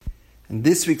In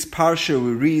this week's Parsha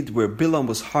we read where Bilam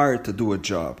was hired to do a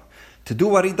job, to do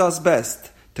what he does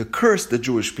best, to curse the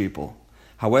Jewish people.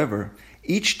 However,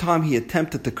 each time he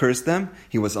attempted to curse them,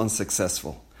 he was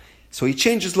unsuccessful. So he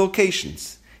changes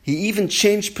locations. He even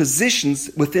changed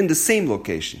positions within the same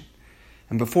location.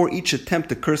 And before each attempt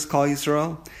to curse Klal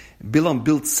Yisrael, Bilam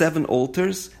built 7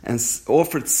 altars and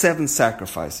offered 7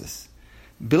 sacrifices.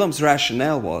 Bilam's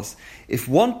rationale was, if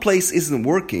one place isn't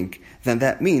working, then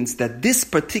that means that this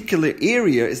particular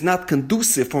area is not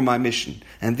conducive for my mission,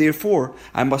 and therefore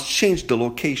I must change the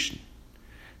location.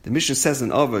 The Mishnah says in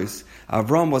Avos,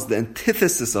 Avram was the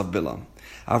antithesis of Bilam.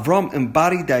 Avram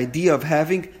embodied the idea of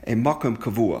having a makom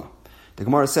kavua. The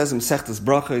Gemara says in Sechtes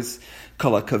Brachos,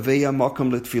 Kala kaveya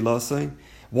makom letfilasai,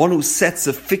 one who sets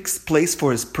a fixed place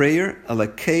for his prayer,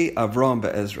 alakei Avram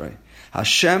be'ezrei.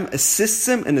 Hashem assists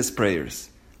him in his prayers.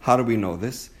 How do we know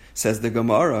this? Says the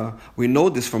Gemara, we know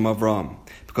this from Avram.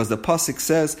 Because the Pasuk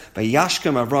says,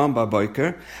 Vayashkem Avram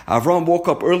ba'boker, Avram woke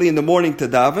up early in the morning to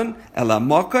daven, ela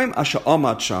makom asher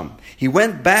amad sham. He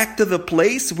went back to the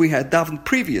place we had davened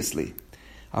previously.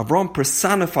 Avram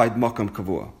personified makom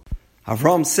kavua.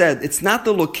 Avram said, it's not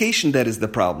the location that is the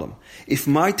problem. If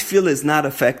my tefillah is not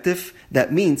effective,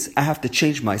 that means I have to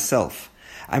change myself.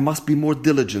 I must be more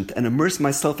diligent and immerse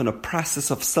myself in a process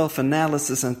of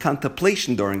self-analysis and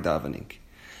contemplation during davening.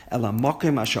 Ela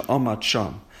makom asher amad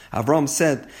sham. Avram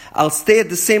said, I'll stay at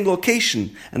the same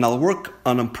location and I'll work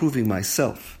on improving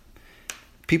myself.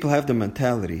 People have the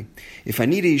mentality, if I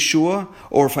need a Yeshua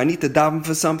or if I need to daven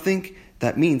for something,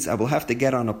 that means I will have to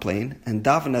get on a plane and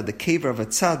daven at the kever of a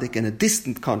tzaddik in a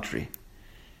distant country.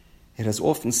 It has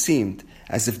often seemed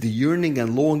as if the yearning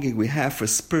and longing we have for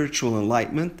spiritual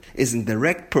enlightenment is in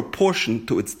direct proportion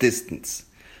to its distance.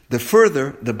 The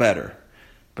further, the better.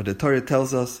 But the Torah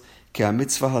tells us, Torah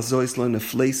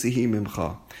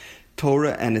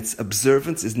and its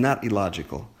observance is not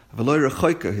illogical.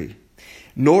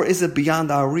 Nor is it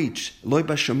beyond our reach.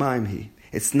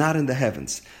 It's not in the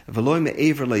heavens.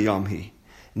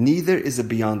 Neither is it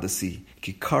beyond the sea.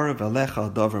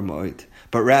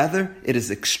 But rather, it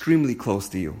is extremely close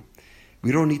to you.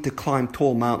 We don't need to climb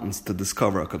tall mountains to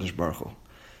discover HaKadosh Baruch Hu.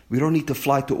 We don't need to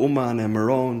fly to Uman and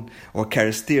Meron or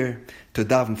Karistir to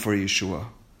daven for Yeshua.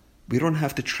 We don't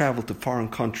have to travel to foreign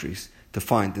countries to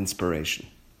find inspiration.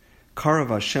 Karav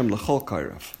Hashem l'chol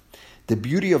karav. The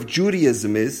beauty of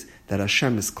Judaism is that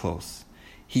Hashem is close.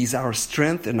 He's our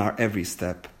strength in our every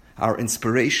step, our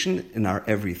inspiration in our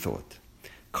every thought.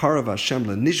 Karav Hashem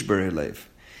l'nishber elev.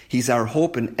 He's our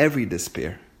hope in every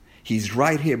despair. He's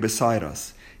right here beside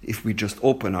us if we just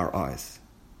open our eyes.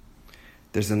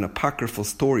 There's an apocryphal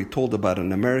story told about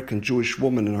an American Jewish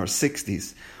woman in her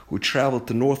 60s who traveled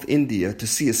to North India to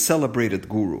see a celebrated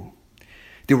guru.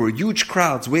 There were huge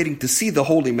crowds waiting to see the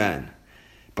holy man,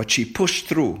 but she pushed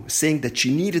through, saying that she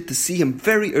needed to see him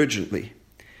very urgently.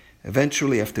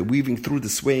 Eventually, after weaving through the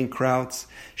swaying crowds,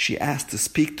 she asked to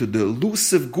speak to the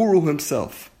elusive guru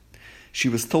himself. She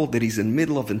was told that he's in the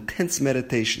middle of intense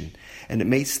meditation, and it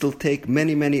may still take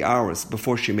many, many hours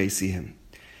before she may see him.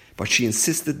 But she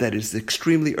insisted that it is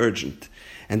extremely urgent,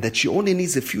 and that she only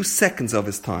needs a few seconds of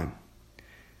his time.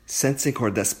 Sensing her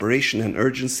desperation and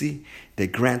urgency, they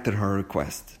granted her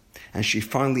request, and she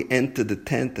finally entered the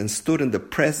tent and stood in the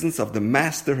presence of the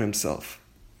Master himself.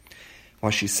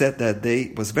 What she said that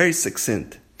day was very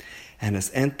succinct, and has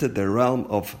entered the realm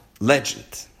of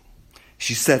legend.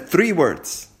 She said 3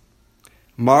 words,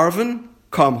 Marvin,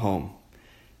 come home.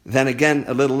 Then again,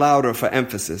 a little louder for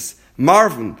emphasis,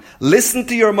 Marvin, listen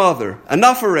to your mother.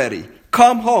 Enough already.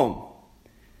 Come home.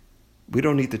 We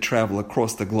don't need to travel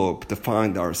across the globe to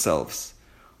find ourselves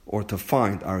or to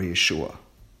find our Yeshua.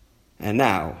 And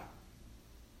now,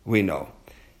 we know.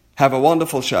 Have a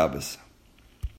wonderful Shabbos.